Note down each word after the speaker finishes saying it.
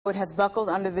It has buckled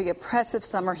under the oppressive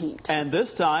summer heat. And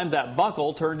this time, that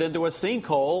buckle turned into a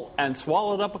sinkhole and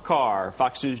swallowed up a car.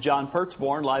 Fox News' John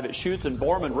Pertzborn live at Schutz and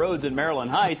Borman Roads in Maryland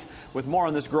Heights with more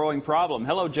on this growing problem.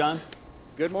 Hello, John.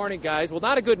 Good morning, guys. Well,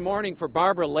 not a good morning for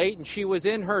Barbara Layton. She was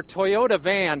in her Toyota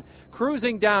van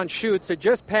cruising down Schutz,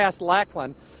 just past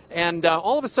Lackland, and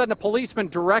all of a sudden a policeman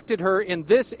directed her in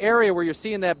this area where you're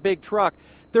seeing that big truck.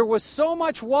 There was so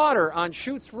much water on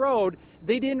Schutz Road,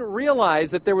 they didn't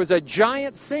realize that there was a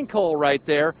giant sinkhole right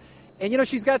there. And, you know,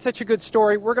 she's got such a good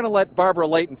story. We're going to let Barbara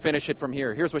Layton finish it from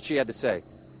here. Here's what she had to say.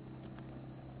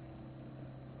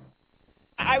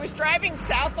 I was driving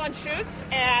south on Schutz,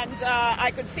 and I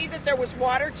could see that there was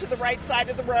water to the right side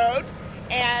of the road,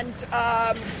 and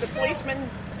the policeman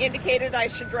indicated I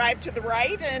should drive to the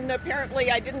right, and apparently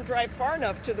I didn't drive far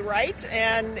enough to the right,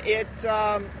 and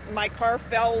my car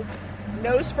fell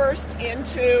nose first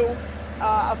into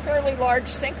a fairly large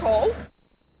sinkhole.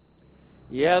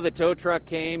 Yeah, the tow truck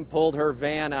came, pulled her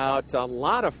van out, a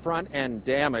lot of front end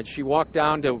damage. She walked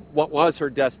down to what was her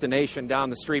destination down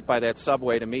the street by that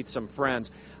subway to meet some friends.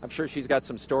 I'm sure she's got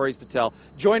some stories to tell.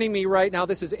 Joining me right now,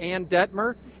 this is Ann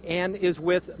Detmer. Ann is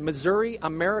with Missouri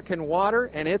American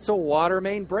Water, and it's a water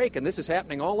main break, and this is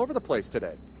happening all over the place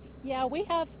today. Yeah, we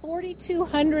have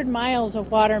 4,200 miles of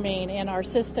water main in our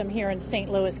system here in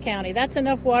St. Louis County. That's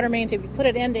enough water mains. If you put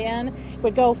it end to end, it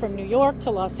would go from New York to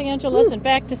Los Angeles and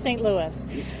back to St. Louis.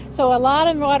 So a lot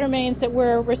of water mains that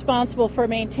we're responsible for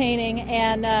maintaining.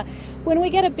 And when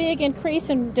we get a big increase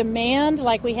in demand,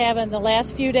 like we have in the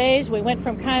last few days, we went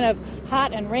from kind of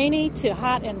hot and rainy to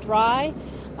hot and dry.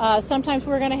 Sometimes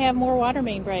we're going to have more water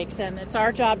main breaks, and it's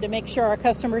our job to make sure our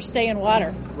customers stay in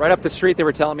water. Right up the street, they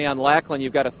were telling me on Lackland,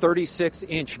 you've got a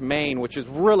 36-inch main, which is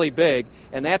really big,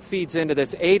 and that feeds into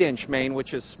this 8-inch main,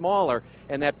 which is smaller,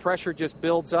 and that pressure just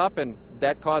builds up, and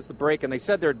that caused the break. And they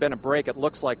said there had been a break. It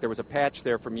looks like there was a patch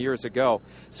there from years ago.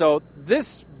 So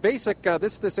this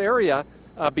area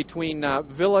between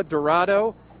Villa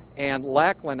Dorado and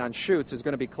Lackland on Schutz is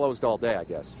going to be closed all day, I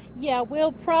guess. Yeah,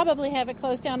 we'll probably have it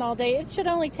closed down all day. It should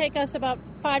only take us about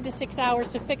 5 to 6 hours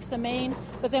to fix the main,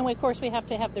 but then, of course, we have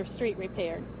to have their street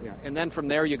repaired. Yeah, and then from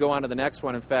there you go on to the next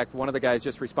one. In fact, one of the guys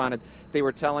just responded. They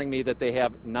were telling me that they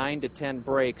have 9 to 10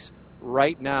 breaks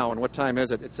right now. And what time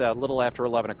is it? It's a little after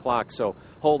 11 o'clock, so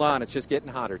hold on. It's just getting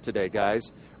hotter today,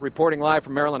 guys. Reporting live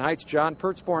from Maryland Heights, John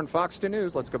Pertzborn, Fox 2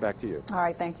 News. Let's go back to you. All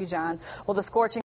right, thank you, John. Well, the scorching